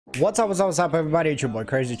What's up everybody, it's your boy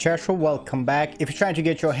Crazy Cheshire. Welcome back. If you're trying to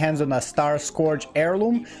get your hands on a Starscourge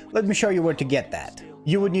Heirloom, let me show you where to get that.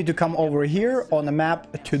 You would need to come over here on the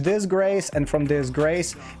map to this grace, and from this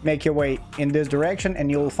grace make your way in this direction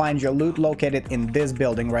and you'll find your loot located in this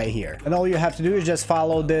building right here. And all you have to do is just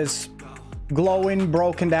follow this glowing,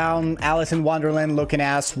 broken down, Alice in Wonderland looking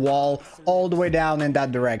ass wall all the way down in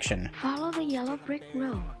that direction. Follow the yellow brick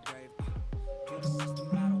road.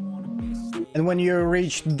 And when you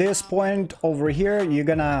reach this point over here, you're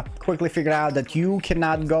gonna quickly figure out that you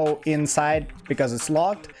cannot go inside because it's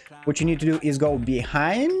locked. What you need to do is go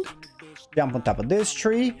behind, jump on top of this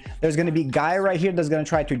tree. There's gonna be a guy right here that's gonna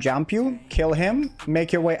try to jump you. Kill him,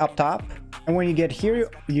 make your way up top. And when you get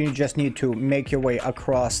here, you just need to make your way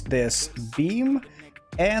across this beam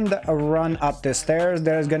and run up the stairs.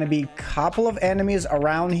 There's gonna be a couple of enemies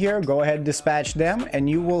around here. Go ahead, dispatch them, and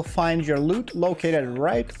you will find your loot located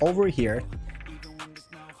right over here.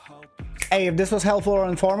 Hey, if this was helpful or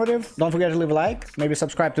informative, don't forget to leave a like, maybe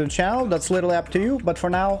subscribe to the channel. That's literally up to you, but for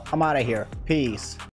now, I'm out of here. Peace.